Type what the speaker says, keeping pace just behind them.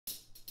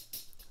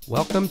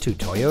Welcome to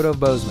Toyota of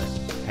Bozeman,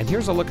 and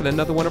here's a look at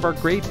another one of our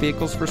great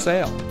vehicles for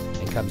sale,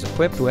 and comes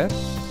equipped with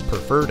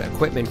Preferred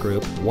Equipment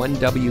Group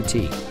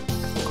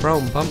 1WT,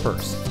 chrome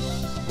bumpers,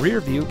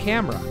 rear view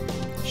camera,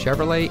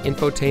 Chevrolet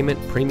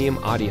Infotainment Premium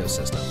Audio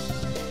System,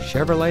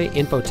 Chevrolet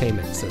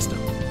Infotainment System,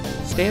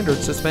 standard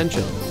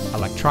suspension,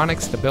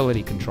 electronic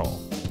stability control,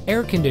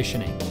 air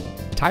conditioning,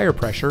 tire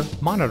pressure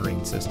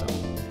monitoring system,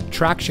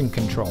 traction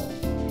control,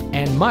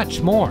 and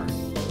much more.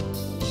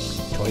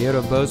 Toyota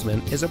of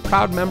Bozeman is a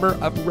proud member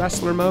of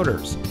Wrestler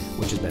Motors,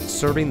 which has been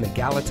serving the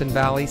Gallatin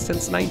Valley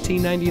since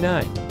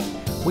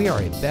 1999. We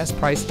are a best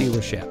price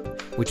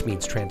dealership, which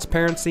means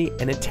transparency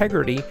and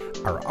integrity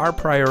are our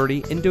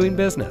priority in doing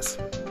business.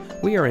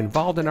 We are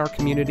involved in our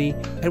community,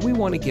 and we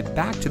want to give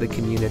back to the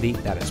community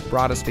that has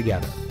brought us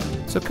together.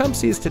 So come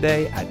see us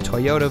today at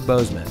Toyota of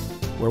Bozeman,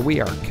 where we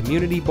are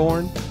community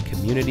born,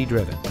 community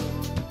driven.